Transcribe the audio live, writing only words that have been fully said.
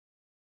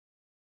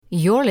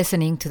You're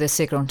listening to The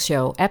Sigrun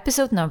Show,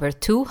 episode number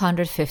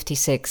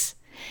 256.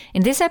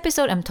 In this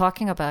episode, I'm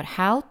talking about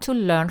how to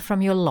learn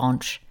from your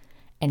launch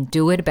and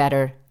do it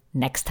better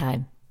next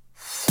time.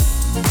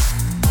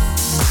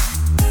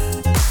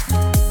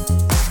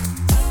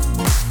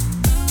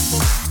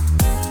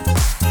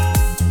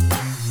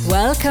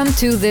 Welcome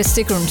to The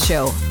Sigrun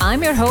Show.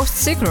 I'm your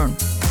host, Sigrun,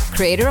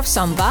 creator of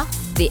SUMBA,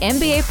 the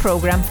MBA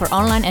program for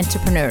online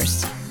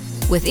entrepreneurs.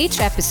 With each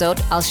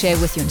episode, I'll share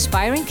with you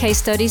inspiring case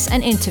studies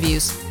and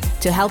interviews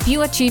to help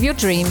you achieve your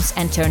dreams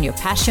and turn your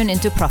passion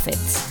into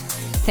profits.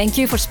 Thank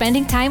you for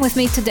spending time with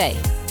me today.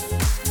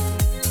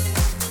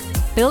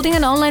 Building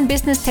an online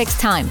business takes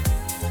time.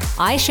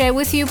 I share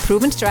with you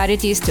proven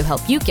strategies to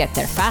help you get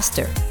there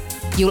faster.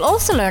 You'll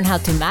also learn how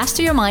to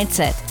master your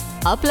mindset,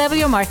 up-level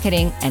your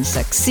marketing, and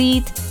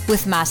succeed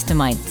with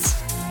masterminds.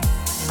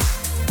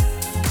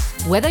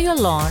 Whether your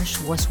launch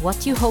was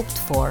what you hoped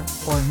for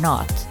or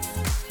not,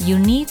 you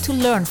need to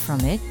learn from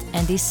it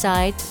and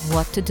decide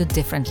what to do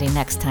differently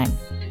next time.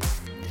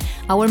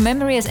 Our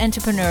memory as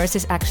entrepreneurs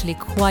is actually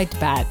quite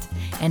bad,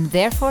 and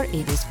therefore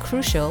it is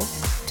crucial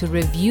to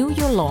review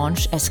your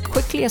launch as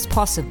quickly as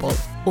possible,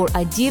 or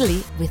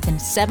ideally within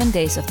 7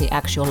 days of the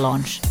actual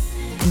launch.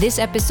 In this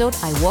episode,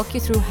 I walk you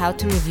through how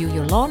to review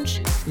your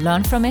launch,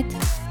 learn from it,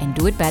 and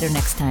do it better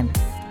next time.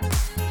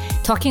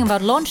 Talking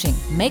about launching,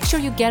 make sure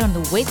you get on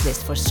the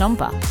waitlist for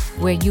SUMBA,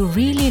 where you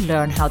really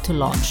learn how to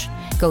launch.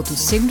 Go to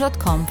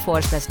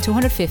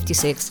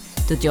sigrun.com/256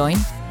 to join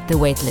the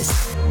waitlist.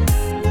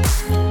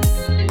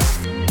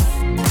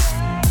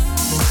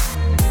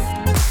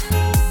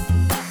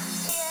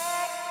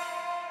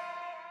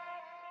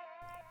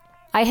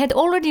 I had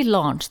already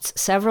launched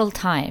several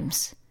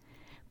times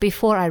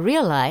before I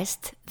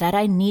realized that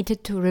I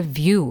needed to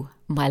review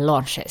my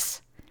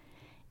launches.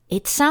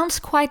 It sounds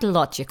quite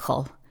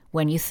logical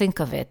when you think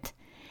of it,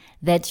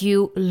 that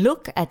you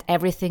look at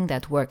everything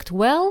that worked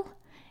well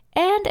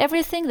and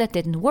everything that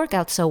didn't work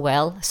out so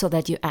well so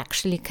that you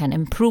actually can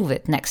improve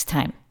it next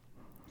time.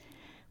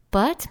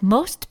 But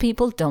most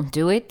people don't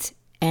do it,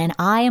 and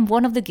I am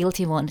one of the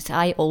guilty ones.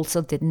 I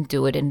also didn't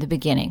do it in the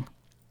beginning.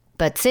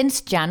 But since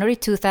January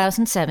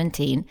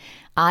 2017,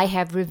 I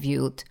have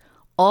reviewed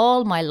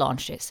all my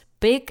launches,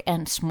 big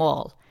and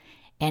small.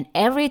 And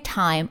every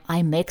time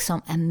I make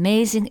some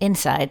amazing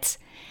insights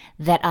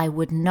that I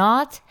would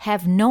not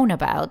have known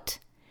about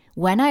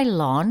when I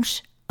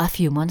launch a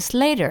few months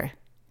later.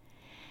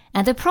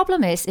 And the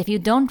problem is, if you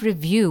don't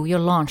review your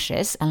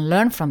launches and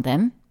learn from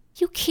them,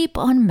 you keep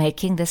on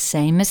making the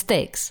same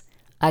mistakes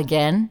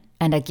again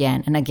and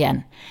again and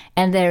again.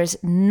 And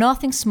there's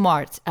nothing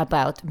smart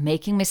about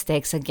making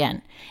mistakes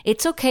again.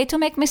 It's okay to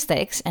make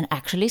mistakes, and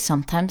actually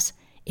sometimes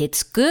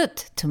it's good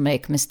to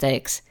make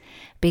mistakes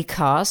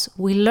because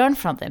we learn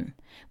from them.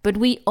 But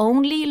we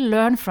only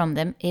learn from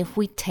them if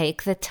we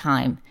take the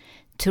time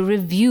to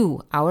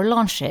review our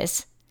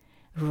launches,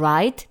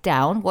 write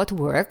down what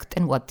worked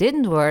and what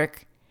didn't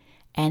work,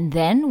 and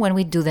then when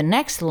we do the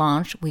next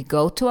launch, we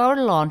go to our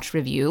launch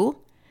review,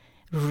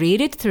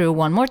 read it through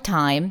one more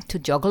time to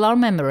joggle our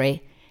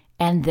memory,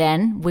 and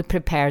then we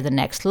prepare the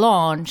next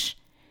launch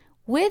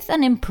with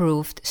an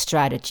improved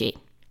strategy.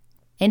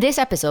 In this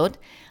episode,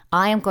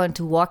 I am going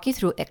to walk you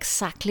through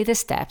exactly the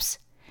steps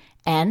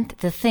and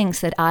the things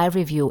that I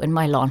review in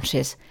my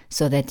launches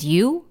so that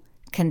you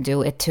can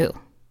do it too.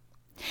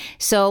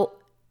 So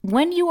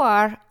when you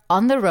are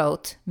on the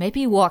road,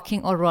 maybe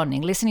walking or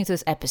running, listening to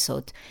this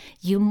episode,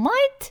 you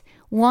might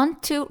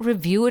want to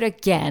review it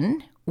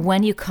again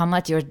when you come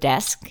at your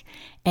desk,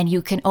 and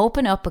you can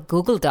open up a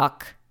Google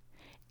Doc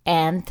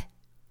and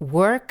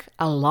work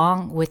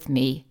along with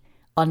me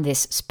on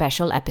this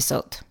special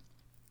episode.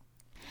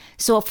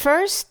 So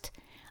first,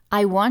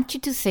 I want you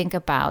to think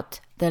about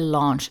the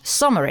launch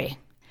summary.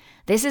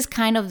 This is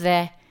kind of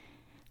the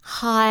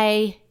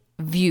high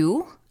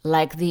view,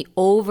 like the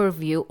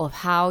overview of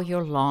how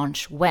your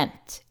launch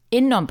went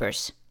in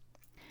numbers.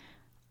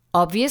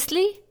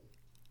 Obviously,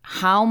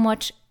 how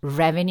much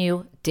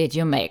revenue did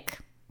you make?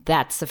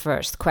 That's the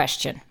first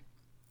question.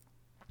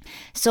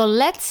 So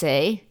let's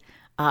say,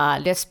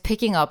 let's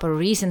picking up a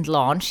recent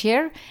launch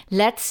here.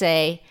 Let's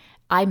say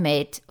I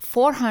made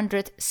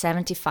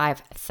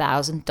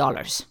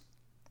 $475,000.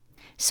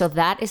 So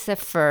that is the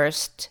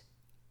first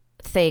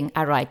thing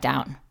I write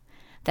down.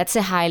 That's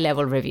a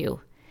high-level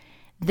review.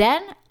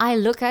 Then I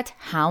look at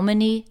how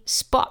many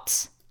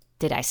spots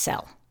did I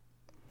sell.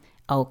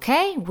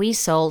 Okay, we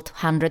sold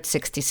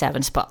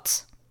 167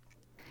 spots.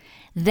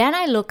 Then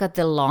I look at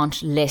the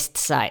launch list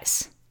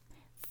size,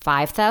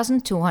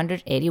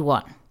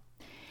 5,281.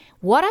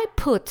 What I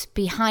put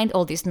behind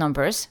all these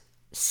numbers,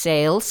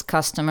 sales,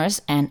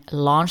 customers, and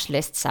launch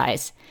list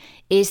size,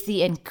 is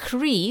the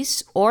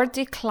increase or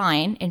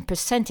decline in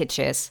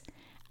percentages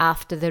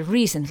after the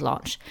recent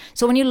launch.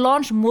 So when you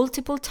launch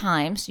multiple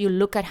times, you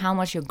look at how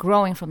much you're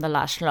growing from the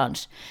last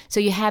launch. So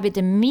you have it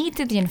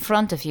immediately in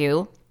front of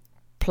you,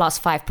 plus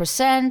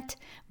 5%,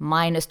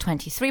 minus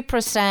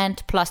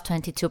 23%, plus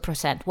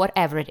 22%,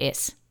 whatever it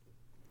is.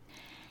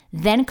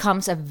 Then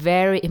comes a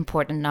very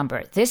important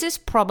number. This is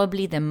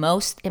probably the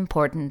most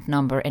important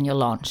number in your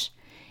launch.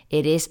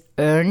 It is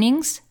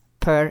earnings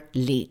per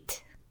lead,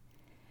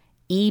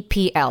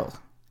 EPL.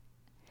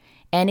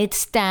 And it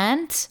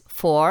stands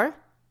for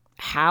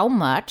how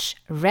much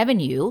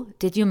revenue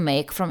did you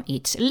make from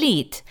each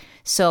lead.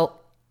 So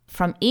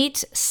from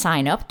each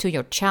sign up to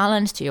your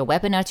challenge, to your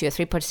webinar, to your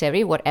 3-part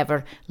series,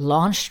 whatever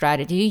launch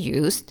strategy you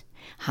used,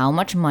 how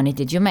much money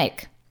did you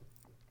make?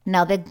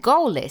 Now the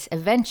goal is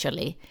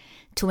eventually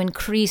to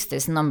increase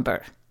this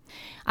number.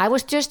 I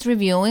was just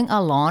reviewing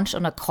a launch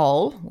on a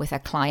call with a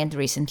client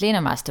recently in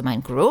a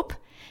mastermind group,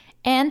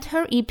 and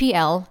her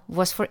EPL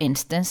was, for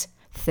instance,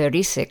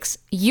 36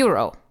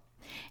 euro.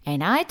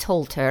 And I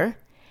told her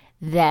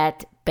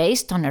that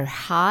based on her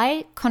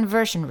high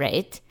conversion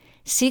rate,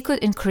 she could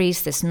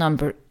increase this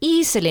number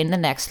easily in the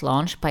next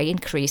launch by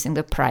increasing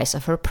the price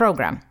of her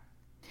program.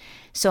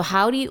 So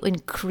how do you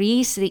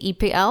increase the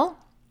EPL?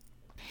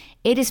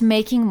 It is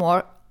making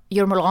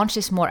your launch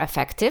is more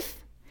effective.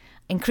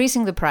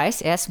 Increasing the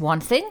price is one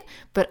thing,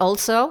 but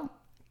also,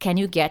 can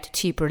you get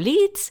cheaper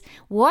leads?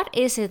 What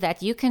is it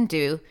that you can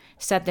do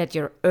so that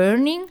your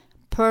earning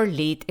per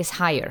lead is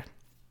higher?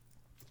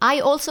 I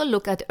also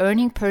look at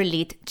earning per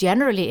lead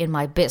generally in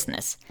my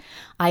business.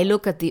 I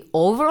look at the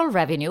overall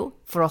revenue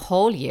for a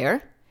whole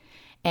year,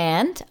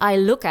 and I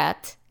look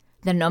at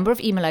the number of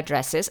email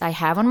addresses I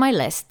have on my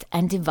list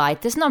and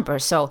divide this number.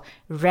 So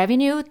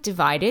revenue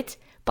divided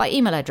by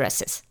email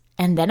addresses,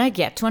 and then I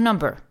get to a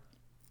number.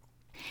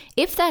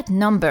 If that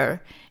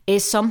number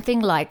is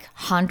something like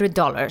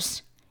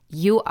 $100,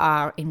 you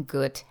are in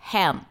good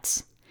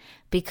hands,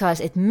 because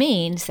it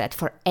means that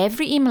for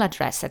every email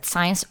address that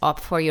signs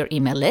up for your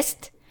email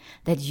list,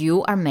 that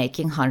you are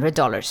making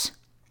 $100.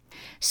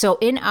 So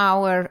in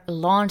our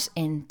launch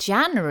in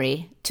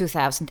January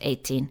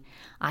 2018,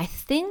 I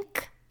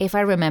think, if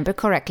I remember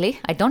correctly,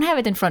 I don't have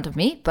it in front of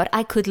me, but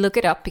I could look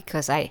it up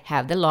because I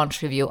have the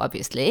launch review,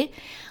 obviously.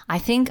 I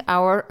think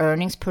our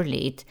earnings per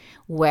lead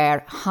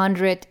were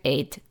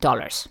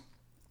 $108.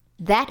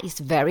 That is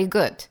very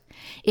good.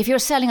 If you're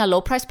selling a low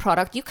price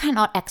product, you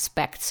cannot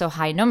expect so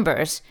high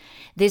numbers.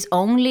 This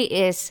only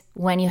is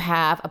when you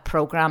have a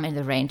program in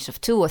the range of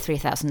 $2,000 or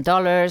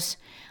 $3,000,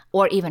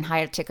 or even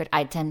higher ticket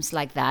items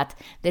like that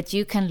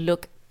you can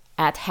look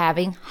at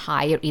having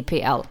higher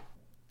EPL.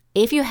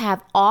 If you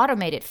have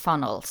automated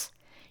funnels,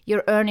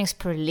 your earnings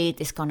per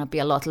lead is going to be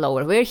a lot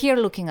lower. We're here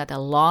looking at a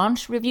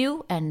launch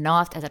review and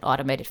not at an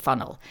automated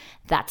funnel.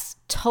 That's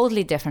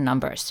totally different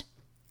numbers.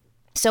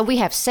 So we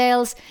have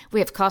sales,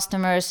 we have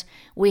customers,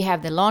 we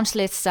have the launch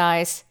list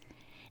size.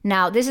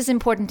 Now, this is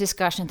important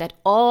discussion that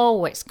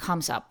always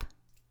comes up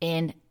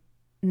in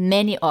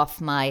many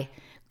of my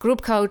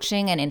group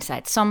coaching and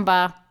Inside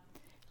Zumba.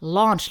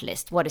 Launch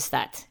list, what is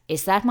that?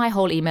 Is that my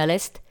whole email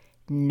list?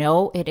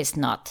 No, it is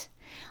not.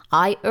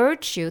 I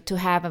urge you to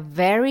have a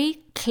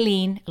very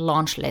clean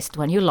launch list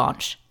when you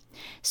launch.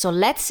 So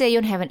let's say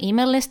you have an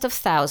email list of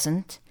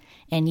 1,000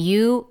 and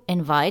you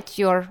invite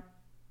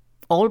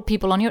all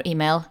people on your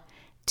email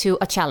to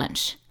a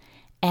challenge.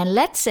 And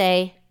let's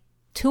say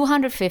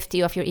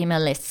 250 of your email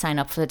list sign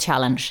up for the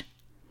challenge.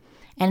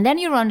 And then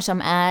you run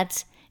some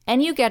ads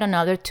and you get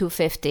another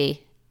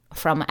 250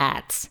 from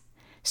ads.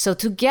 So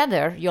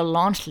together your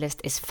launch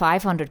list is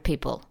 500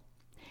 people.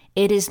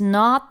 It is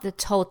not the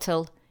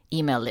total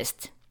email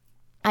list.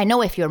 I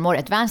know if you're more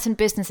advanced in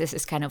business, this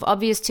is kind of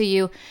obvious to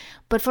you,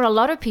 but for a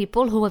lot of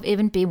people who have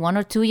even been 1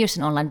 or 2 years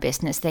in online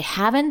business, they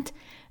haven't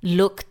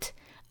looked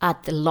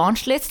at the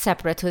launch list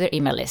separate to their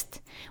email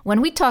list. When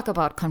we talk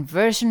about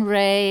conversion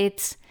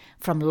rates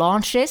from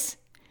launches,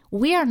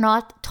 we are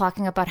not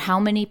talking about how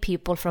many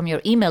people from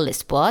your email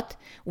list bought.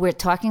 We're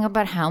talking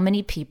about how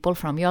many people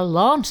from your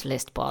launch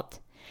list bought.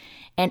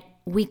 And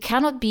we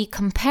cannot be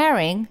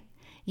comparing,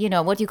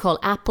 what you call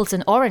apples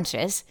and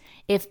oranges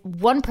if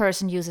one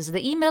person uses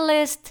the email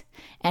list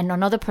and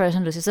another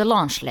person uses a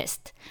launch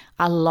list.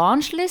 A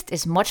launch list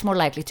is much more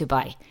likely to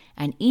buy.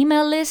 An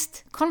email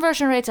list,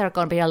 conversion rates are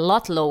going to be a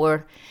lot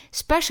lower,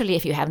 especially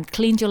if you haven't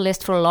cleaned your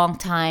list for a long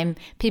time.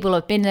 People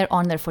have been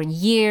on there for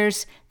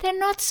years. They're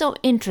not so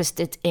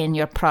interested in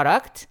your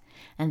product.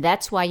 And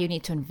that's why you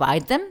need to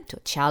invite them to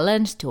a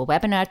challenge, to a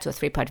webinar, to a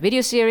 3-part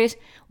video series,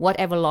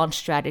 whatever launch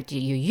strategy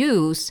you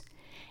use.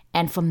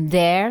 And from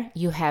there,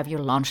 you have your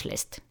launch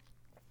list.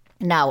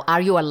 Now,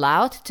 are you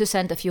allowed to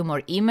send a few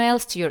more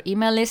emails to your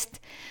email list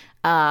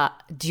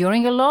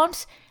during your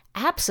launch?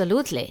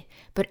 Absolutely.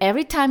 But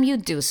every time you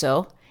do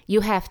so,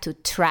 you have to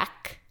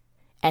track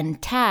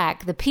and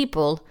tag the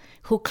people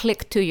who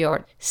click to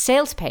your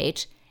sales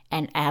page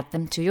and add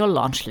them to your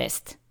launch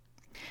list.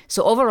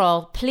 So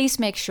overall, please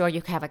make sure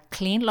you have a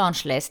clean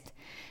launch list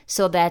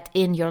so that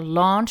in your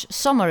launch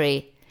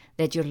summary,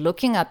 that you're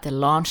looking at the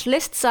launch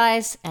list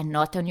size and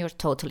not on your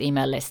total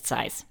email list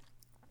size.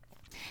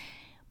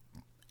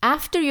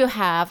 After you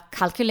have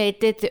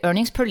calculated the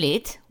earnings per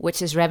lead,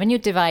 which is revenue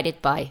divided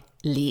by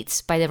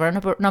leads, by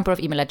the number of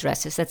email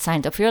addresses that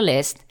signed up for your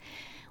list,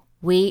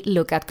 we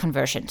look at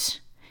conversions.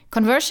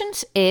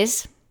 Conversions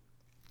is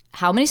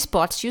how many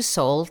spots you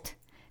sold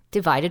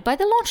divided by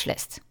the launch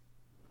list.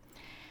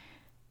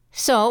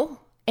 So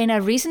in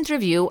a recent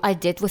review I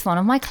did with one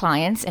of my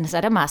clients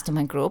inside a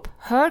mastermind group,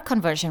 her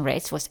conversion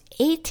rates was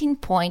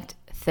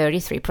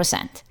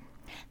 18.33%.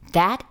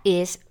 That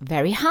is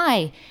very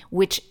high,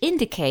 which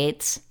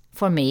indicates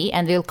for me,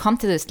 and we'll come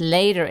to this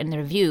later in the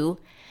review,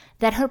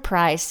 that her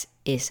price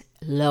is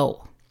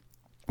low.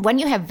 When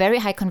you have very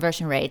high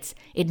conversion rates,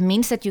 it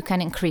means that you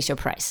can increase your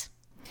price.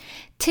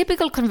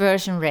 Typical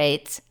conversion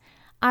rates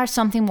are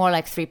something more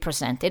like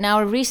 3%. In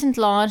our recent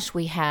launch,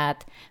 we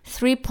had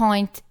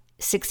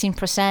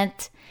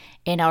 3.16%.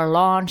 In our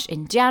launch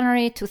in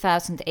January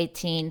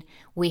 2018,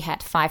 we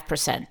had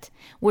 5%.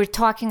 We're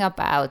talking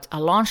about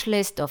a launch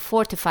list of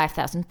 4,000 to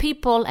 5,000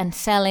 people and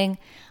selling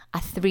a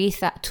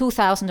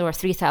 $2,000 or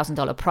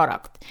 $3,000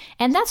 product.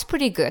 And that's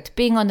pretty good,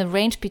 being on the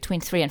range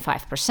between 3 and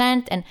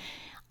 5%. And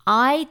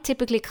I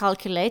typically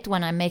calculate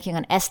when I'm making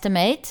an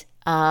estimate,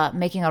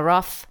 making a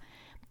rough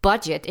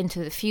budget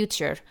into the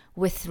future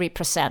with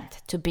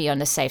 3% to be on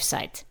the safe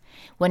side.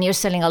 When you're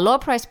selling a low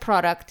price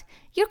product,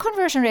 your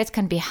conversion rates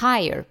can be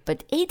higher,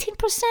 but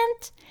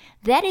 18%,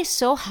 that is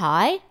so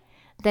high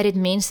that it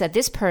means that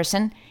this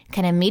person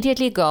can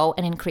immediately go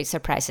and increase their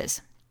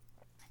prices.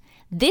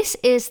 This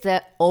is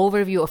the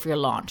overview of your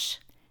launch: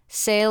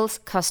 sales,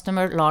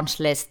 customer, launch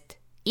list,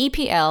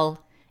 EPL,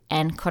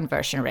 and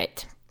conversion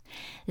rate.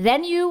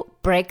 Then you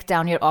break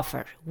down your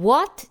offer.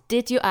 What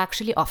did you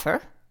actually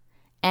offer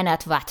and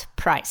at what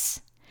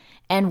price?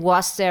 And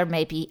was there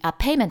maybe a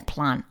payment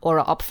plan or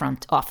an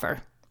upfront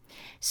offer?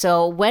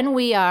 So when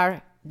we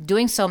are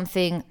doing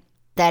something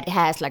that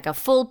has like a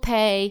full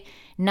pay,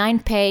 9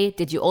 pay,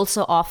 did you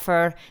also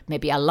offer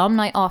maybe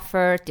alumni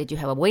offer? Did you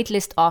have a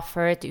waitlist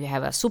offer? Do you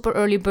have a super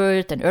early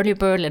bird,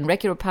 and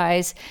regular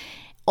price?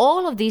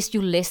 All of these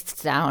you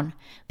list down,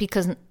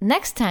 because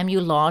next time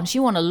you launch,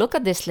 you want to look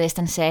at this list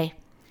and say,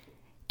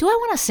 do I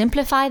want to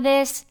simplify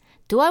this?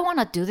 Do I want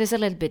to do this a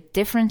little bit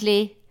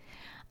differently?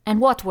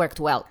 And what worked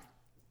well?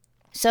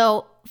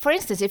 So, for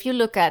instance, if you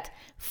look at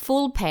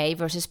full pay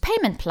versus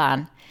payment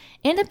plan,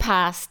 in the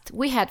past,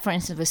 we had, for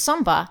instance, with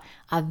Somba,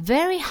 a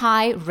very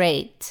high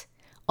rate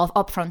of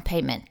upfront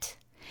payment.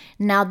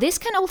 Now, this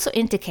can also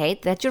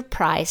indicate that your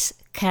price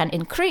can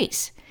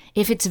increase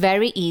if it's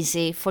very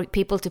easy for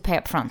people to pay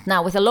upfront.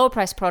 Now, with a low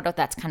price product,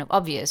 that's kind of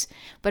obvious.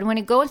 But when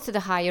it goes to the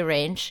higher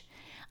range,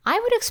 I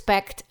would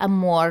expect a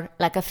more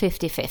like a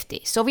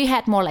 50-50. So we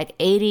had more like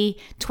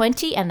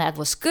 80-20, and that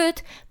was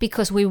good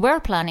because we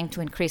were planning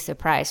to increase the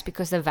price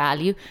because the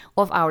value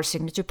of our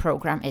signature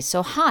program is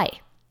so high.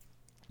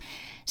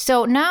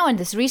 So now in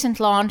this recent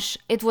launch,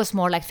 it was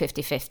more like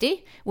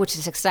 50-50, which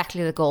is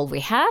exactly the goal we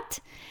had.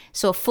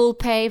 So full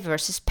pay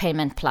versus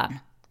payment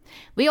plan.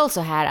 We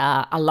also had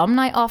an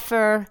alumni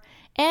offer,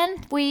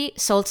 and we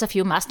sold a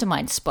few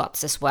mastermind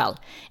spots as well.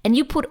 And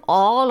you put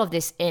all of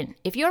this in.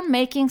 If you're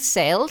making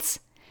sales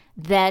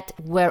that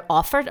were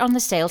offered on the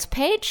sales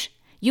page,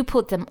 you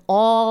put them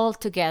all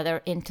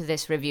together into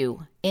this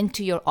review,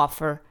 into your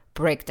offer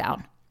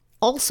breakdown.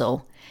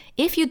 Also,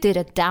 if you did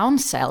a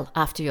downsell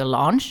after your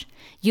launch,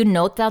 you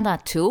note down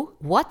that too.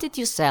 What did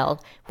you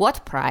sell?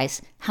 What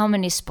price? How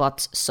many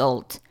spots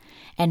sold?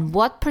 And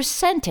what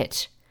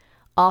percentage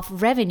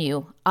of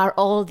revenue are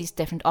all these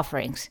different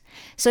offerings?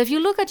 So if you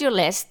look at your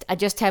list, I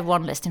just have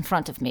one list in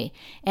front of me,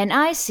 and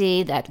I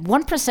see that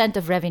 1%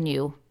 of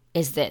revenue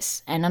is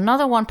this, and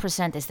another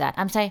 1% is that.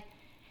 I'm saying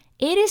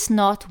it is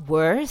not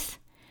worth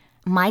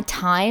my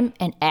time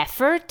and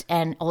effort,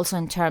 and also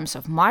in terms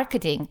of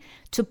marketing,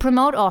 to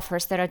promote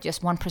offers that are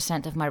just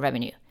 1% of my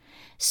revenue.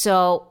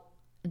 So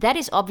that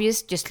is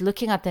obvious just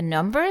looking at the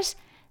numbers,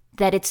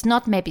 that it's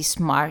not maybe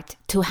smart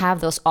to have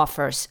those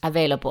offers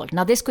available.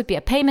 Now, this could be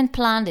a payment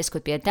plan, this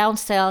could be a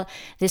downsell,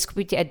 this could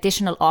be the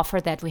additional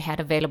offer that we had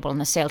available on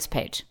the sales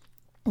page.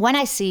 When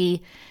I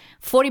see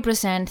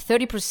 40%,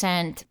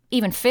 30%,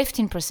 even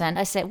 15%,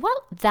 I say,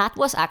 well, that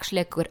was actually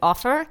a good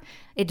offer.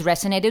 It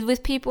resonated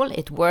with people,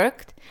 it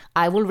worked.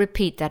 I will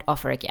repeat that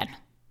offer again.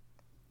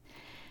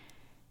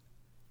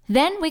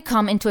 Then we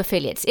come into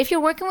affiliates. If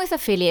you're working with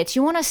affiliates,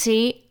 you want to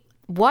see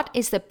what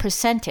is the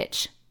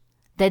percentage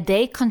that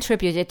they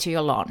contributed to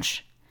your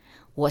launch.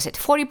 Was it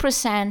 40%,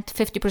 50%,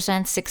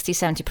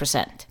 60%,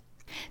 70%?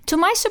 To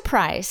my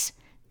surprise,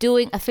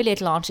 doing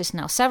affiliate launches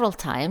now several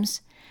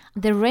times,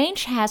 the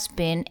range has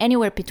been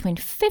anywhere between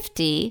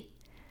 50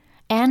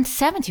 and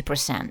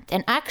 70%.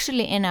 And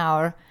actually in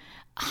our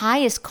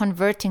highest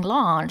converting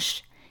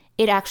launch,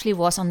 it actually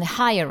was on the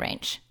higher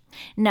range.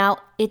 Now,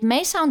 it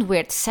may sound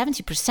weird,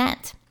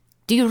 70%.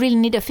 Do you really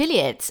need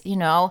affiliates,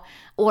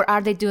 or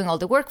are they doing all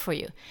the work for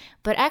you?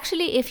 But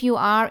actually, if you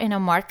are in a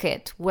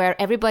market where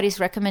everybody's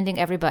recommending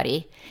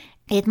everybody,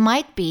 it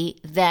might be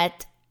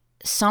that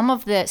some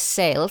of the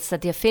sales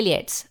that the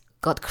affiliates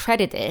got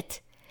credited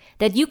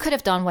that you could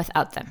have done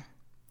without them.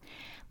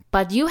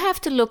 But you have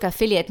to look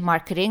affiliate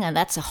marketing, and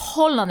that's a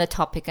whole nother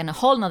topic and a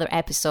whole nother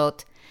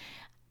episode,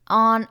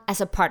 on as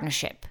a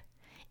partnership.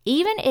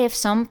 Even if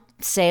some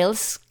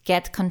sales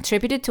get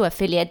contributed to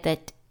affiliate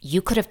that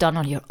you could have done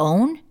on your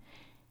own,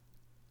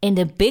 in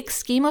the big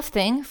scheme of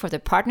things, for the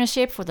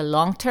partnership, for the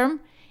long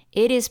term,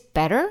 it is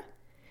better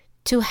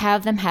to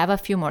have them have a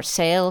few more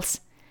sales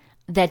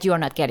that you're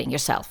not getting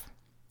yourself.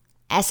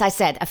 As I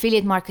said,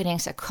 affiliate marketing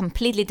is a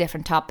completely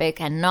different topic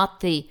and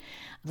not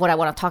what I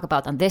want to talk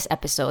about on this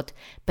episode.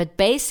 But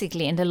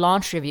basically, in the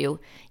launch review,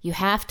 you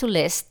have to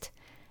list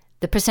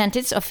the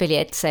percentage of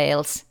affiliate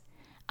sales,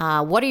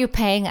 what are you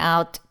paying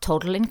out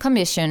total in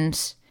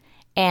commissions,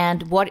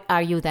 and what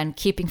are you then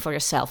keeping for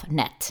yourself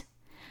net.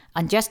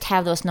 And just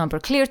have those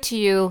numbers clear to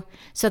you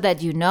so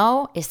that you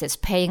know, is this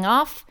paying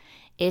off?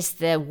 Is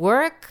the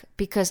work,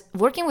 because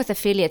working with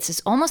affiliates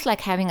is almost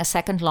like having a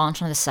second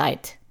launch on the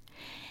site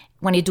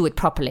when you do it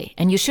properly.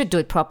 And you should do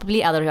it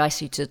properly,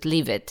 otherwise you should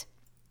leave it.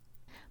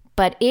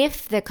 But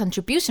if the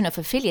contribution of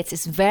affiliates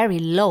is very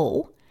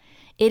low,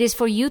 it is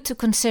for you to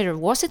consider,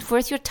 was it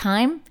worth your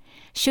time?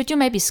 Should you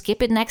maybe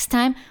skip it next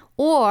time?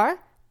 Or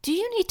do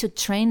you need to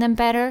train them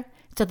better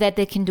so that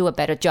they can do a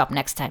better job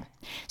next time?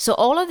 So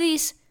all of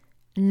these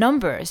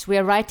numbers we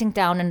are writing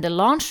down in the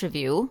launch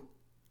review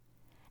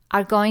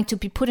are going to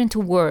be put into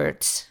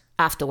words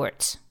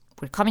afterwards.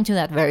 We're coming to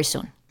that very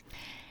soon.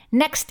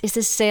 Next is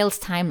the sales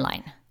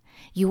timeline.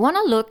 You want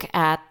to look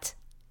at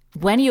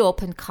when you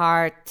open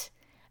cart,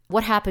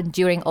 what happened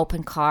during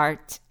open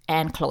cart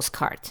and close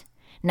cart.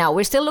 Now,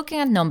 we're still looking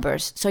at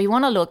numbers, so you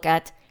want to look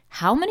at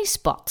how many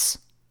spots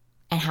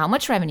and how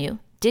much revenue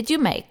did you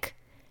make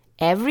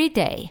every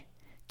day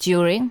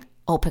during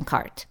open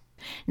cart.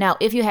 Now,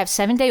 if you have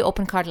 7-day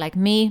open cart like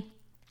me,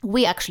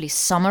 we actually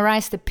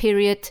summarize the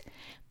period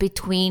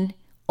between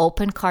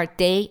open cart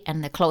day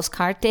and the close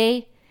cart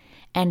day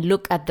and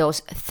look at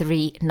those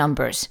 3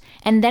 numbers.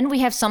 And then we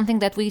have something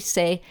that we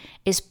say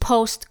is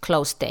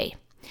post-close day.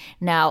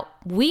 Now,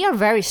 we are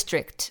very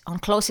strict on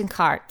closing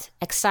cart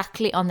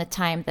exactly on the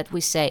time that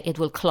we say it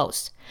will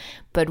close.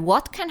 But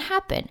what can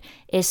happen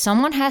is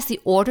someone has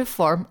the order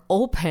form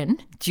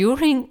open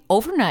during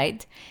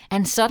overnight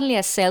and suddenly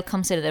a sale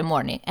comes in the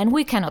morning. And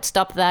we cannot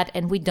stop that.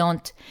 And we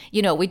don't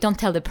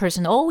tell the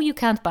person, oh, you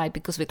can't buy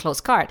because we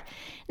close cart.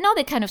 No,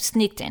 they kind of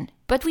sneaked in,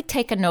 but we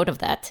take a note of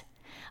that.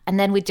 And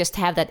then we just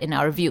have that in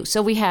our view.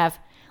 So we have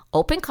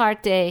open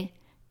cart day,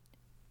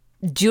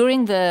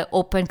 during the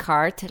open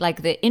cart,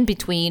 like the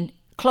in-between,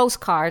 close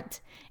cart,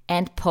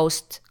 and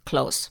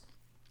post-close.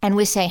 And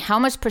we say how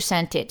much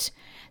percentage.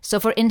 So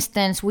for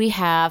instance, we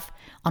have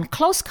on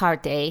close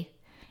cart day,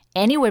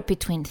 anywhere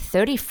between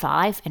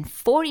 35 and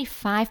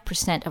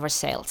 45% of our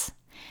sales.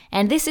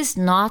 And this is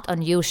not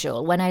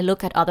unusual. When I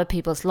look at other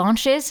people's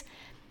launches,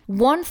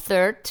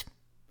 1/3,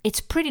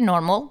 it's pretty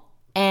normal.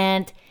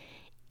 And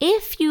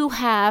if you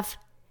have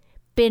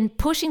been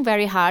pushing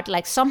very hard,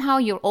 like somehow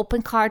your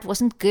open cart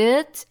wasn't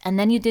good, and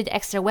then you did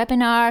extra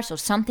webinars or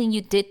something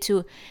you did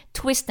to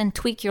twist and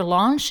tweak your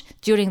launch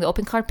during the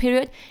open cart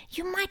period,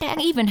 you might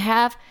even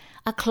have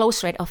a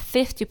close rate of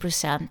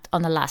 50%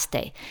 on the last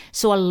day.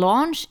 So a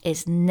launch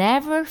is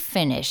never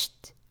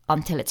finished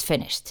until it's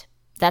finished.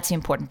 That's the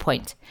important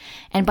point.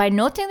 And by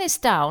noting this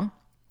down,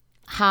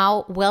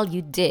 how well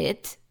you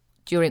did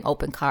during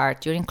open cart,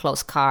 during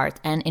close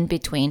cart, and in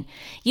between,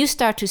 you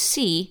start to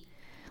see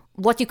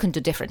what you can do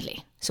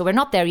differently. So we're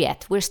not there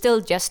yet. We're still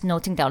just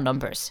noting down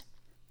numbers.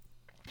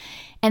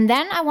 And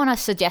then I want to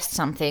suggest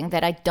something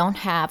that I don't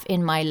have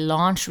in my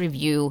launch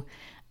review,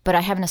 but I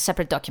have in a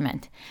separate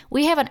document.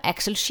 We have an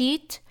Excel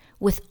sheet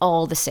with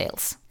all the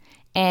sales.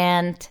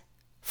 And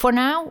for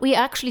now, we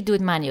actually do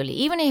it manually.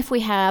 Even if we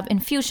have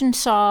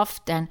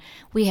Infusionsoft and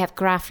we have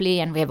Graphly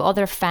and we have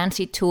other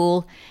fancy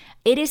tool,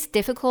 it is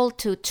difficult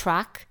to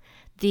track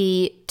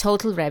the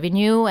total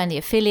revenue and the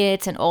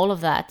affiliates and all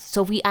of that.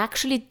 So we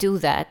actually do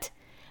that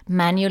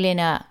manually in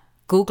a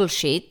Google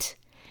Sheet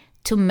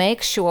to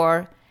make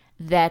sure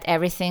that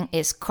everything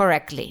is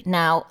correctly.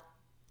 Now,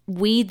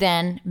 we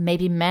then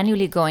maybe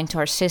manually go into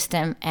our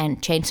system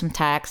and change some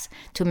tags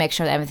to make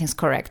sure that everything's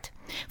correct.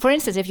 For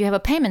instance, if you have a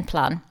payment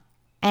plan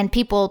and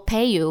people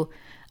pay you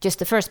just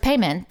the first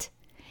payment,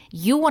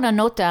 you want to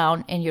note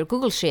down in your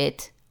Google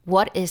Sheet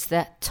what is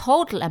the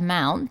total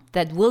amount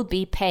that will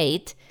be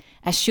paid,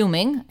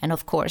 assuming, and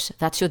of course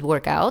that should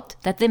work out,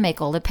 that they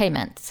make all the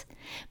payments.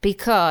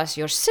 Because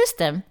your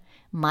system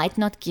might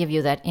not give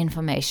you that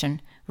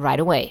information right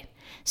away.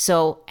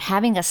 So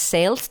having a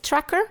sales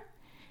tracker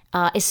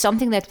is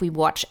something that we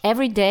watch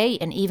every day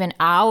and even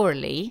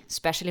hourly,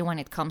 especially when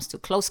it comes to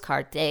close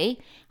cart day,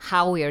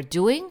 how we are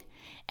doing.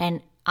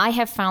 And I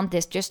have found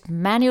this just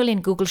manually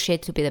in Google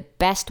Sheet to be the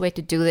best way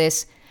to do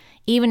this.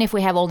 Even if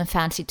we have all the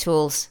fancy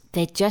tools,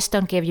 they just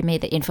don't give me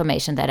the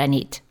information that I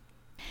need.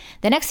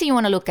 The next thing you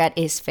want to look at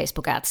is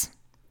Facebook ads.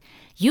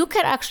 You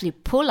can actually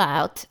pull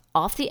out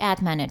of the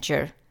ad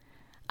manager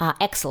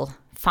Excel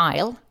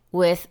file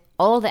with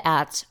all the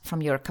ads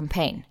from your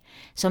campaign.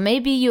 So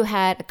maybe you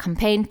had a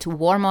campaign to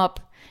warm up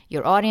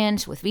your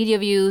audience with video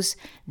views.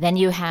 Then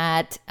you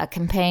had a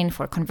campaign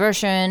for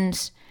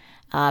conversions,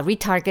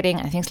 retargeting,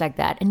 and things like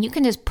that. And you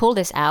can just pull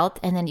this out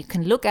and then you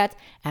can look at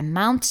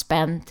amount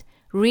spent,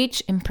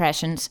 reach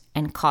impressions,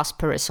 and cost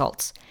per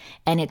results.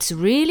 And it's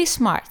really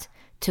smart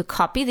to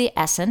copy the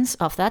essence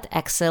of that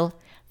Excel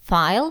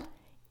file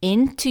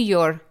into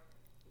your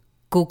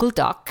Google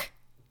Doc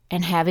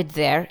and have it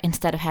there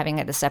instead of having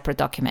it a separate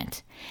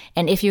document.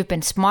 And if you've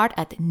been smart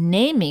at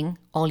naming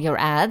all your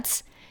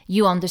ads,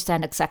 you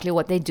understand exactly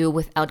what they do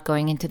without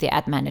going into the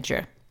ad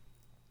manager.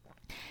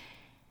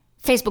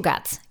 Facebook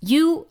ads.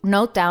 You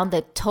note down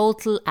the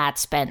total ad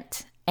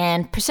spent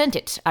and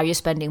percentage. Are you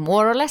spending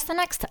more or less than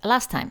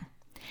last time?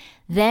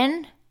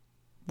 Then,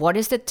 what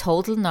is the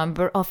total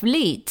number of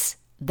leads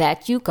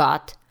that you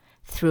got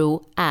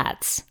through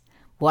ads?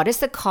 What is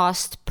the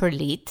cost per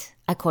lead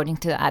according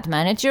to the ad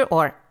manager,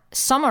 or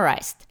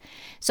summarized?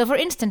 So for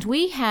instance,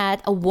 we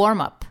had a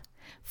warm-up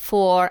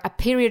for a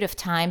period of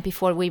time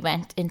before we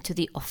went into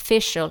the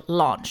official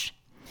launch.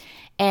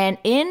 And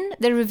in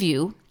the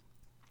review,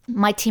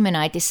 my team and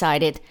I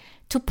decided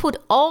to put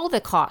all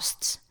the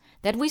costs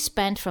that we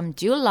spent from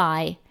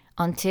July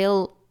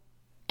until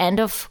end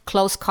of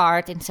close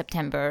cart in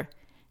September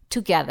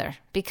together,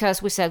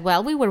 because we said,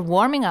 well, we were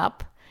warming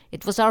up.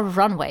 It was our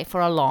runway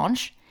for our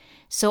launch.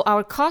 So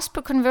our cost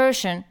per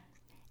conversion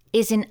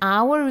is in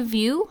our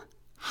review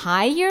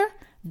higher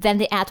than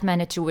the ad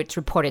manager would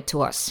report it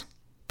to us.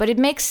 But it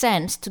makes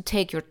sense to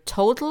take your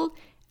total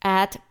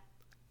ad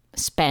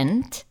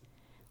spend,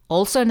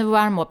 also in the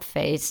warm-up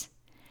phase,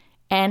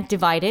 and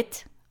divide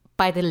it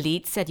by the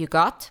leads that you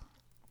got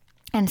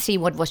and see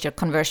what was your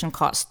conversion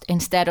cost,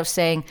 instead of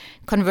saying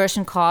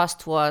conversion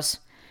cost was,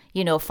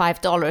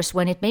 $5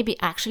 when it maybe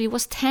actually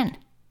was 10.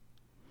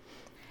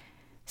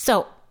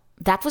 So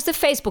that was the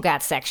Facebook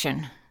ad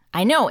section.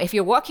 I know if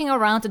you're walking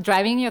around or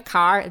driving in your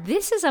car,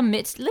 this is a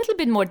little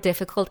bit more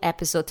difficult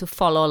episode to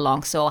follow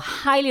along. So I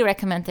highly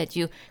recommend that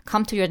you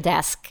come to your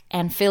desk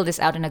and fill this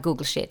out in a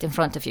Google Sheet in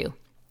front of you.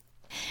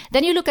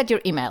 Then you look at your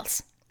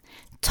emails.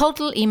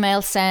 Total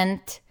email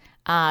sent.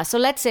 So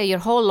let's say your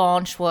whole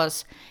launch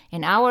was,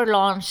 in our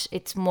launch,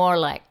 it's more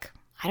like,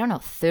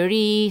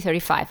 30,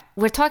 35.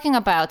 We're talking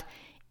about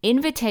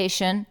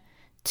invitation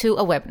to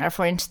a webinar,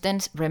 for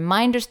instance,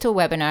 reminders to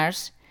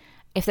webinars.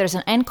 If there's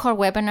an encore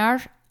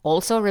webinar,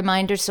 also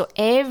reminders. So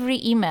every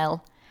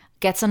email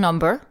gets a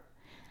number.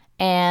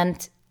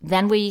 And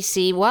then we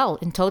see, well,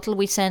 in total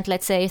we sent,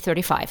 let's say,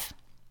 35.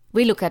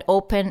 We look at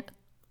open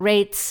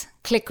rates,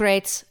 click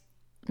rates.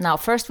 Now,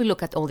 first we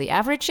look at all the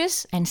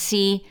averages and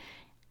see,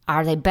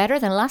 are they better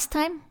than last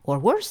time or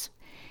worse?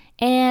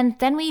 And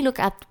then we look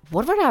at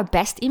what were our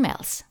best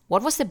emails?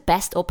 What was the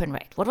best open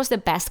rate? What was the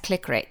best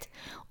click rate?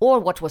 Or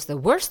what was the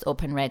worst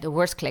open rate or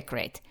worst click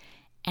rate?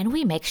 And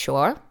we make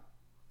sure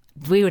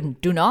we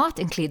do not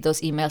include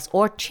those emails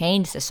or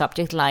change the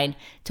subject line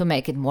to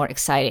make it more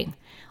exciting.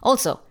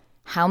 Also,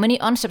 how many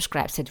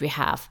unsubscribes did we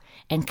have?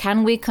 And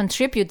can we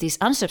contribute these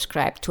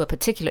unsubscribed to a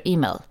particular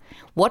email?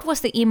 What was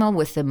the email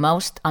with the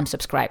most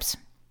unsubscribes?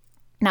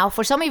 Now,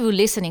 for some of you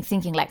listening,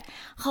 thinking like,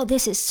 oh,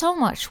 this is so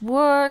much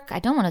work. I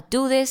don't want to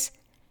do this.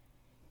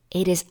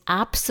 It is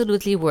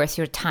absolutely worth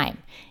your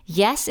time.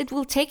 Yes, it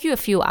will take you a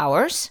few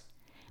hours,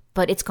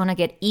 but it's going to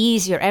get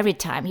easier every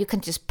time. You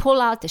can just pull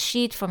out the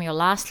sheet from your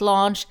last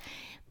launch,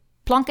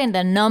 plunk in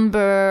the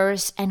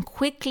numbers, and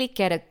quickly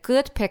get a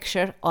good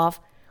picture of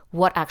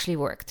what actually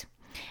worked.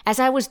 As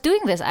I was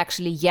doing this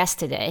actually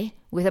yesterday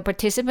with a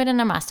participant in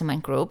a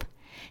mastermind group,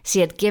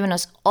 she had given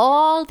us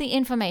all the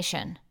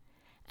information.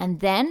 And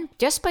then,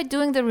 just by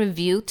doing the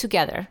review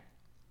together,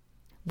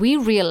 we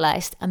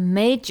realized a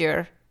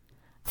major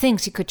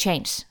things she could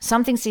change.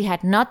 Some things she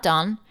had not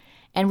done,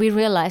 and we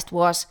realized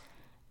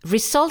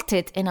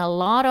resulted in a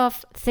lot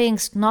of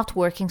things not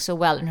working so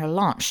well in her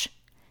launch,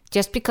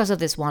 just because of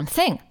this one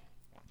thing.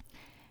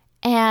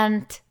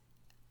 And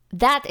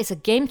that is a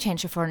game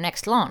changer for our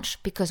next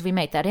launch, because we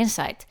made that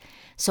insight.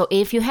 So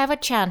if you have a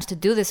chance to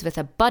do this with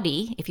a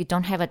buddy, if you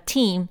don't have a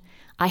team,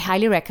 I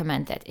highly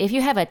recommend it. If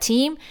you have a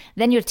team,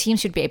 then your team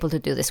should be able to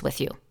do this with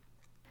you.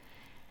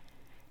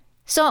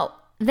 So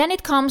then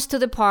it comes to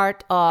the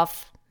part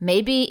of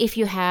maybe if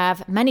you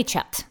have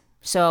ManyChat.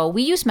 So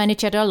we use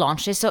ManyChat at our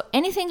launches. So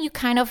anything you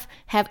kind of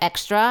have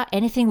extra,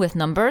 anything with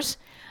numbers,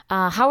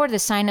 how are the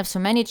signups for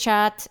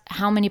ManyChat?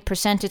 How many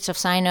percentage of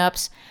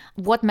signups?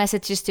 What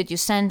messages did you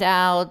send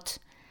out?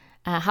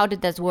 How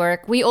did that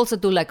work? We also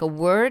do like a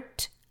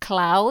word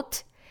cloud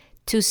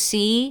to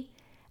see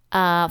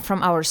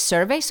from our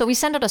survey. So we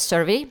send out a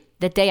survey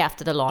the day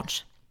after the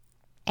launch.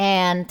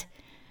 And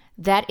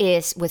that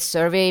is with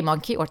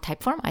SurveyMonkey or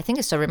Typeform. I think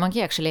it's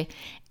SurveyMonkey actually.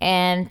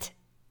 And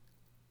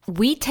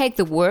we take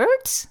the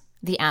words,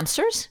 the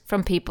answers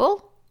from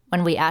people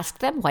when we ask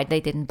them why they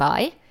didn't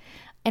buy,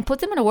 and put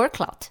them in a word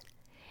cloud.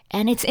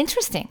 And it's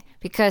interesting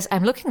because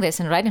I'm looking at this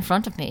and right in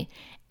front of me,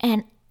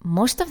 and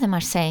most of them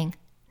are saying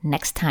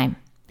next time.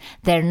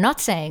 They're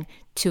not saying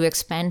too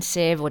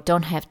expensive or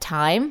don't have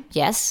time.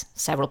 Yes,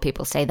 several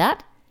people say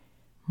that.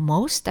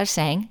 Most are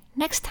saying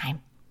next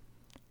time.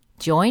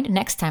 Join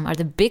next time are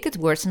the biggest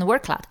words in the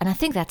word cloud. And I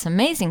think that's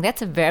amazing.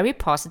 That's a very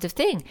positive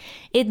thing.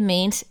 It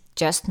means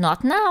just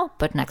not now,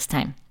 but next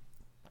time.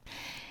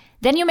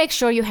 Then you make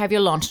sure you have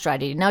your launch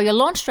strategy. Now, your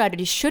launch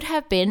strategy should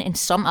have been in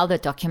some other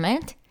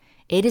document.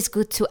 It is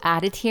good to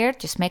add it here.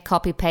 Just make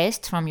copy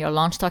paste from your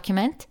launch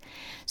document.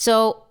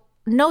 So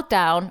note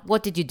down,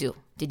 what did you do?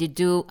 Did you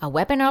do a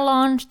webinar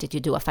launch? Did you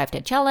do a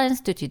 5-day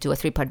challenge? Did you do a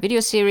 3-part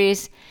video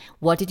series?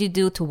 What did you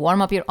do to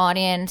warm up your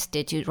audience?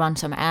 Did you run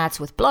some ads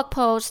with blog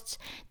posts?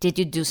 Did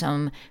you do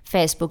some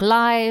Facebook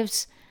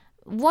Lives?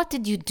 What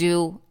did you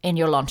do in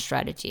your launch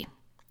strategy?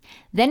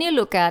 Then you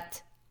look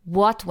at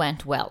what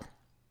went well.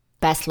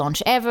 Best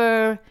launch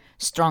ever,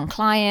 strong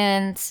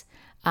clients,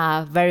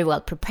 very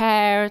well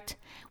prepared.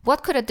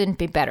 What could have done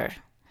be better?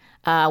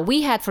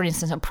 We had, for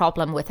instance, a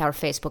problem with our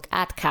Facebook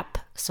ad cap.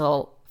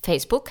 So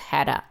Facebook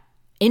had an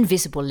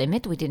invisible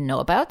limit we didn't know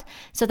about.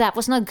 So that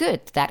was not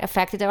good. That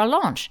affected our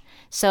launch.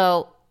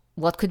 So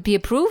what could be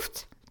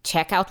improved?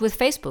 Check out with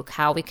Facebook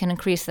how we can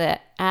increase the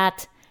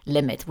ad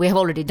limit. We have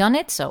already done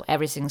it, so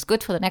everything's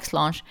good for the next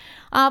launch.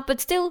 But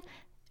still,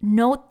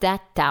 note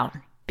that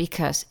down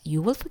because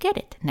you will forget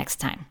it next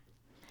time.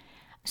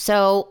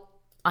 So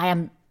I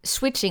am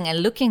switching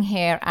and looking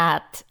here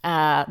at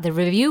the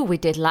review we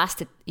did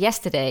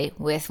yesterday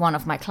with one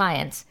of my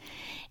clients.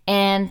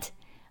 And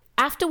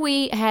after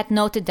we had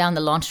noted down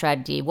the launch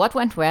strategy, what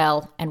went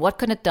well and what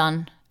could have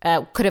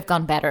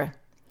gone better,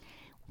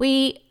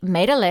 we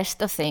made a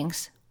list of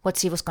things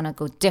Whatsy was going to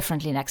go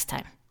differently next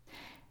time.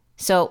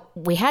 So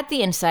we had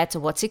the insights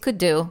of what she could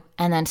do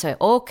and then say,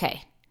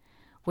 okay,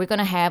 we're going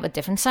to have a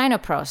different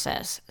sign-up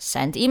process.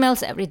 Send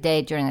emails every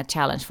day during a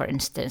challenge, for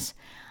instance.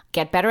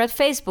 Get better at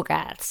Facebook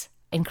ads.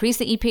 Increase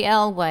the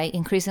EPL by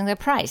increasing the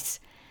price.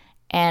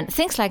 And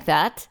things like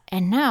that.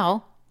 And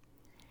now,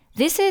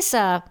 this is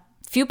a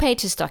few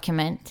pages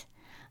document.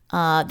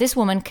 This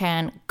woman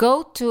can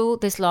go to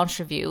this launch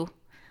review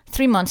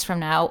 3 months from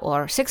now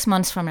or 6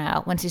 months from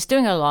now when she's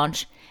doing a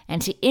launch,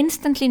 and she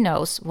instantly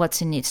knows what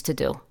she needs to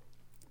do.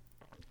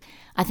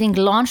 I think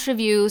launch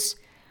reviews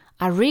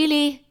are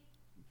really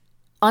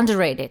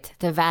underrated,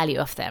 the value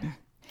of them.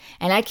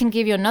 And I can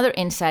give you another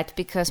insight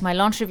because my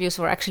launch reviews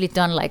were actually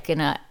done like in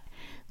a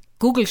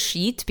Google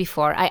Sheet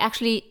before. I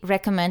actually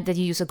recommend that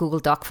you use a Google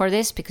Doc for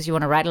this because you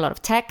want to write a lot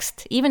of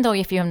text. Even though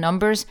if you have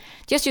numbers,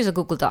 just use a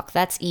Google Doc.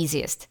 That's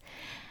easiest.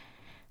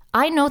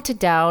 I noted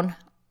down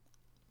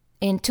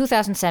in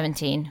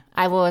 2017,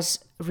 I was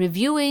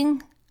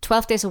reviewing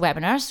 12 days of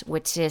webinars,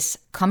 which is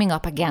coming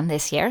up again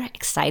this year.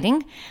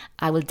 Exciting.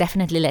 I will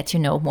definitely let you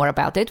know more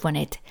about it when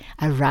it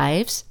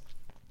arrives.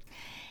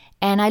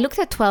 And I looked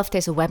at 12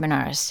 days of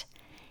webinars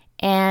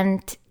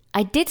and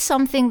I did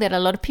something that a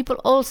lot of people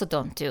also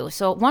don't do.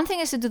 So one thing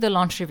is to do the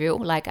launch review,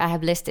 like I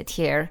have listed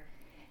here,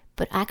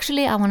 but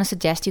actually I want to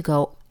suggest you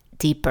go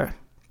deeper.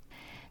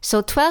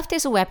 So 12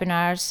 days of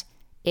webinars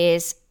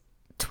is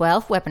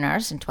 12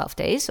 webinars in 12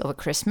 days over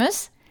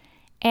Christmas.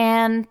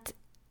 And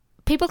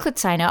people could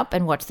sign up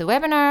and watch the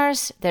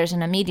webinars. There's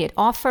an immediate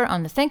offer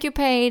on the thank you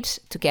page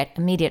to get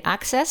immediate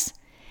access.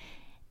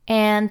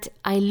 And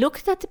I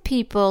looked at the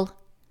people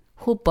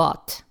who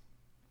bought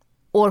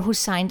or who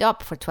signed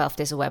up for 12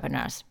 days of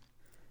webinars.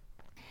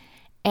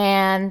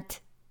 And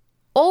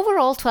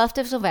overall, 12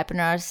 days of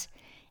webinars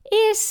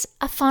is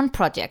a fun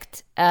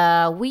project.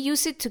 We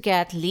use it to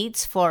get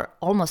leads for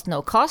almost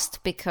no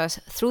cost because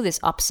through this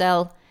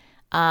upsell,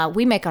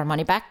 we make our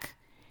money back.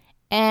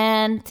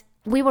 And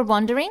we were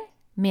wondering,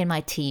 me and my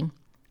team,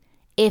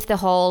 if the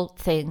whole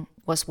thing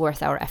was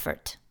worth our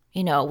effort.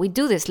 You know, we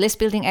do this list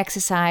building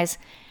exercise,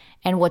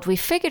 and what we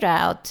figured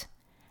out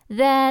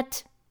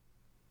that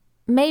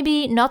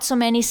maybe not so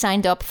many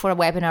signed up for a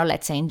webinar,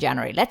 let's say in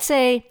January. Let's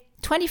say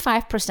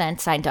 25%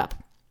 signed up.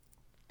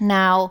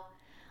 Now,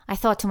 I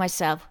thought to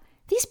myself,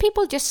 these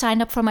people just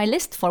signed up for my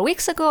list 4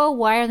 weeks ago.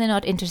 Why are they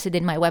not interested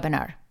in my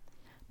webinar?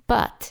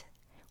 But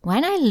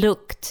when I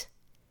looked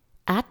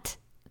at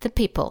the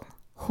people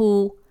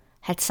who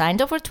had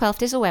signed up for 12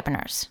 days of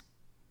webinars,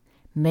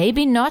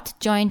 maybe not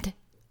joined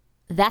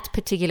that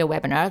particular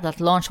webinar, that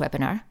launch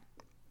webinar,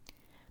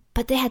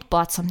 but they had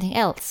bought something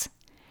else.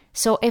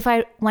 So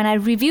when I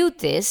reviewed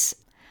this,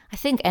 I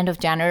think end of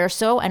January or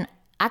so, and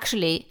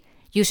actually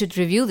you should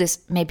review this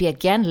maybe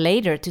again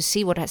later to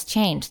see what has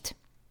changed.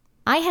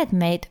 I had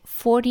made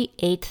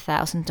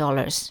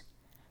 $48,000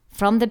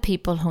 from the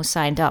people who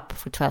signed up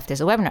for 12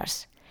 days of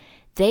webinars.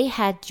 They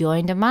had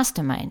joined a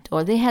mastermind,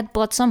 or they had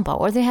bought Samba,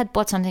 or they had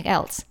bought something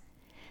else.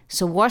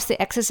 So was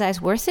the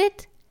exercise worth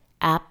it?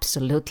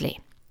 Absolutely.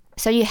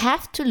 So you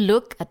have to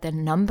look at the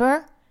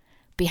number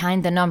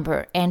behind the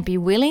number and be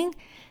willing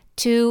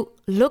to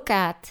look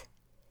at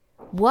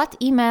what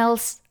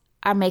emails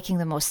are making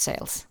the most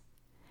sales.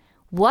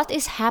 What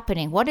is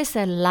happening? What is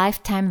the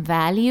lifetime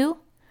value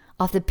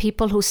of the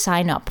people who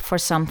sign up for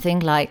something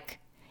like,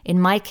 in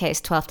my case,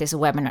 12 days of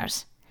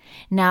webinars?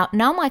 Now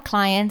my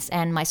clients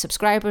and my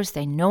subscribers,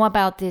 they know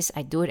about this.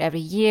 I do it every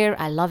year.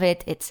 I love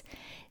it.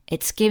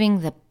 It's giving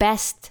the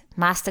best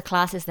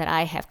masterclasses that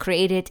I have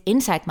created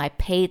inside my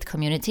paid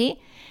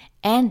community,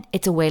 and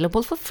it's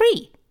available for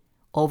free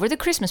over the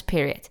Christmas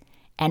period,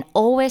 and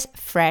always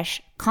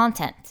fresh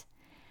content.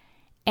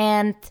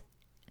 And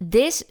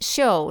this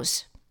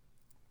shows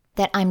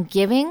that I'm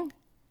giving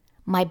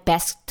my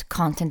best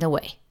content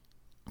away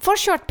for a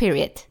short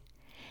period.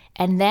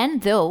 And then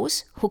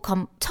those who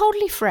come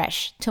totally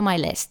fresh to my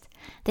list,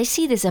 they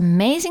see this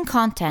amazing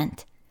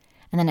content.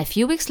 And then a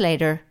few weeks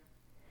later,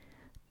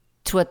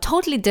 through a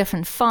totally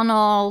different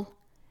funnel,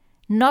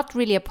 not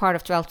really a part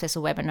of 12 Days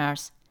of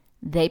Webinars,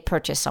 they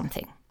purchase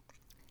something.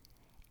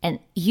 And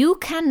you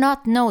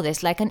cannot know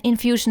this, like an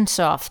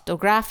Infusionsoft or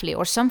Graphly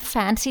or some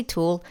fancy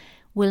tool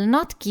will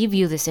not give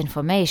you this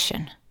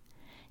information.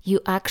 You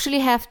actually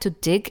have to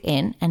dig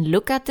in and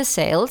look at the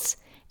sales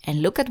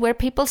and look at where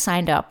people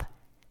signed up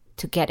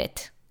to get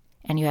it.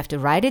 And you have to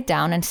write it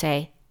down and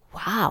say,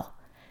 wow,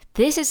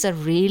 this is a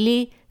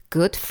really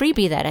good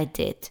freebie that I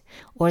did.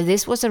 Or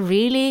this was a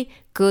really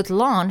good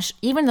launch,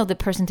 even though the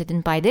person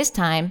didn't buy this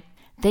time,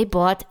 they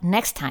bought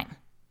next time.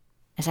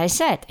 As I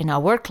said, in our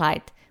work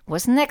light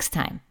was next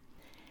time.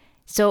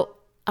 So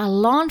a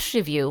launch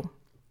review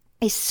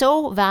is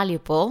so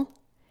valuable.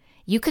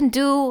 You can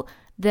do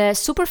the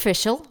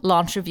superficial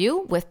launch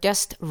review with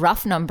just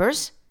rough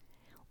numbers,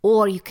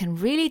 or you can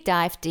really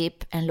dive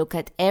deep and look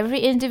at every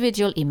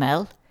individual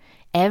email,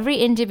 every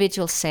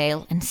individual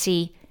sale, and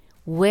see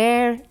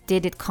where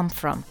did it come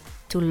from,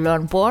 to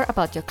learn more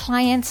about your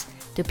clients,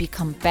 to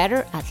become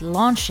better at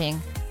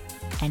launching,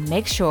 and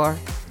make sure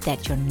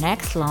that your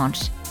next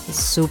launch is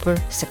super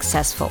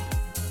successful.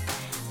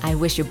 I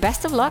wish you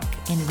best of luck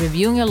in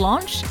reviewing your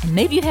launch, and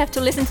maybe you have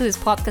to listen to this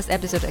podcast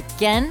episode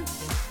again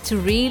to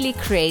really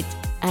create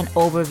an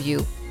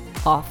overview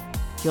of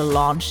your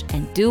launch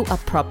and do a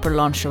proper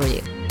launch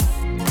review.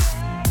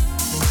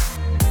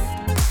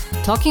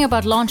 Talking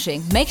about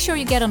launching, make sure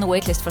you get on the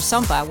waitlist for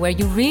Sampa, where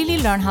you really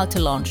learn how to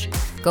launch.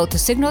 Go to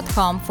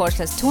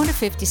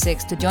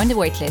signal.com/256 to join the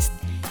waitlist,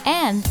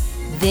 and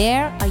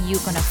there are you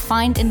going to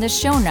find in the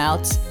show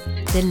notes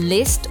the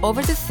list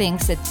over the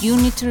things that you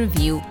need to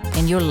review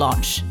in your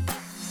launch.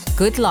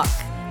 Good luck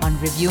on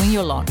reviewing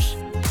your launch.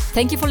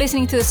 Thank you for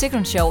listening to The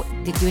Sigrun Show.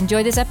 Did you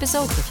enjoy this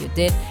episode? If you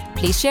did,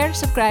 please share,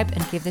 subscribe,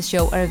 and give the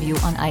show a review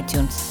on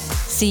iTunes.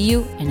 See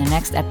you in the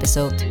next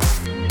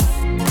episode.